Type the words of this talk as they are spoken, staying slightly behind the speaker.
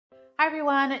Hi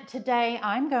everyone, today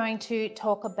I'm going to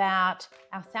talk about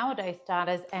our sourdough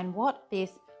starters and what this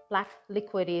black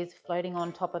liquid is floating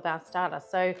on top of our starter.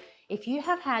 So if you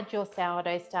have had your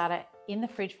sourdough starter in the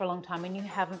fridge for a long time and you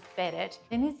haven't fed it,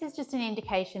 then this is just an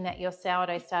indication that your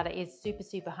sourdough starter is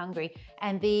super hungry,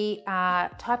 and the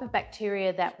type of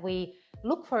bacteria that we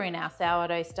look for in our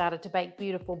sourdough starter to bake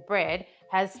beautiful bread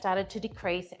has started to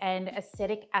decrease, and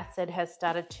acetic acid has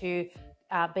started to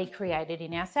be created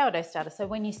in our sourdough starter. So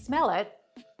when you smell it,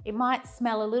 it might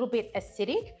smell a little bit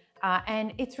acidic,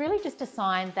 and it's really just a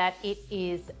sign that it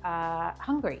is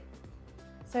hungry.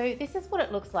 So this is what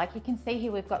it looks like. You can see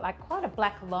here we've got like quite a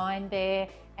black line there,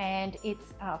 and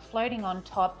it's floating on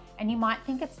top, and you might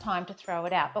think it's time to throw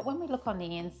it out. But when we look on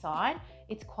the inside,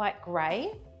 it's quite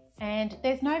grey and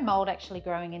there's no mold actually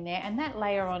growing in there, and that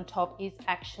layer on top is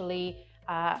actually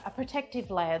a protective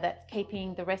layer that's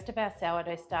keeping the rest of our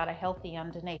sourdough starter healthy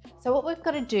underneath. So what we've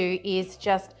got to do is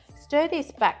just stir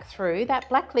this back through. That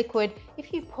black liquid,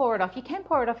 if you pour it off, you can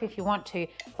pour it off if you want to,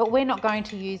 but we're not going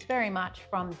to use very much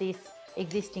from this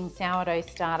existing sourdough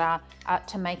starter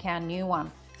to make our new one.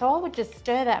 So I would just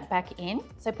stir that back in.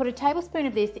 So put a tablespoon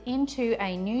of this into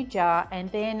a new jar,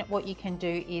 and then what you can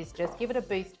do is just give it a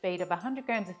boost feed of 100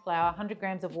 grams of flour, 100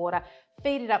 grams of water,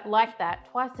 feed it up like that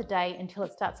twice a day until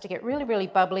it starts to get really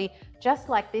bubbly, just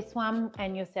like this one,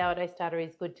 and your sourdough starter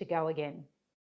is good to go again.